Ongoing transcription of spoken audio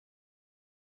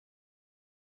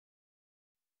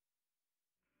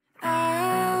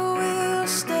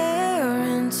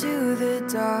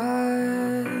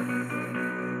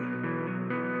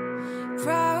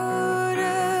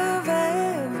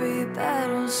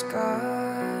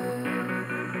sky.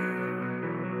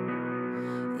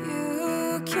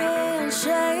 You can't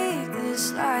shake this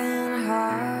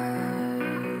Lionheart.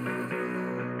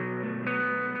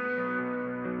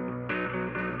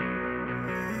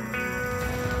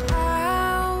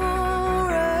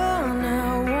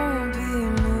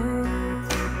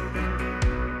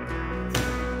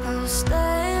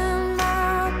 Stand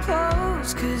my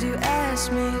post 'cause you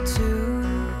asked me to.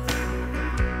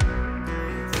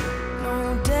 No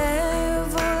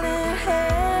devil in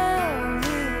hell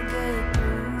will get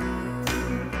through.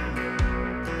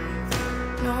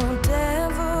 No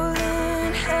devil in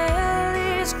hell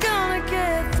is gonna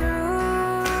get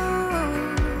through.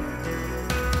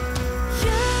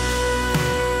 You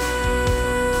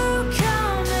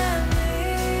come at me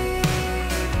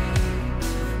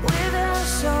with a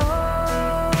sword.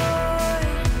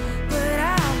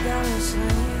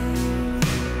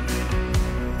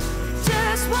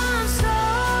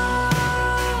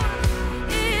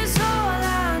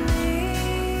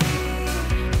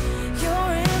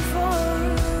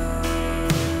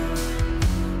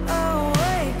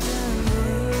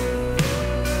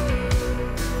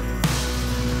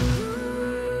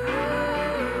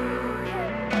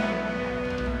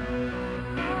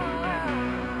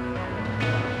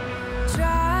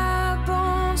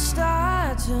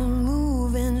 To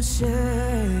move and shake.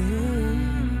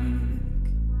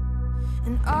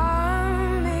 An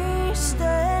army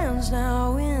stands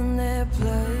now in their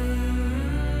place.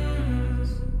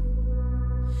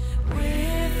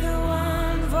 With the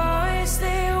one voice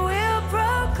they will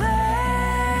proclaim.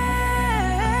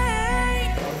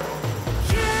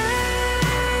 You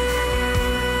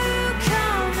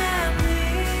come at me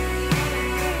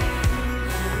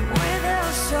with a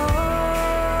sword.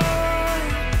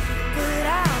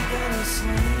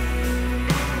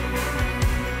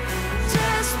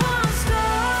 Just one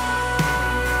stone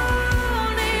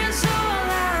is all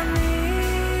I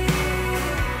need.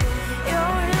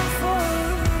 You're in for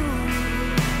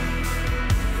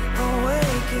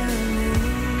awaken me.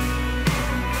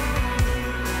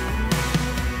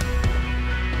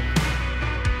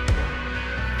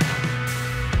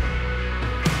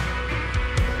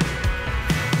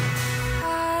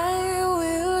 I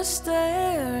will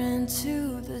stare into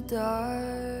the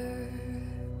dark,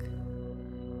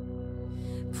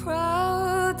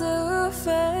 proud of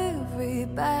every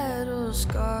battle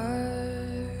scar.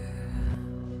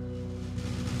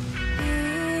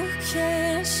 You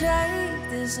can't shake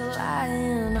this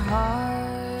Lionheart.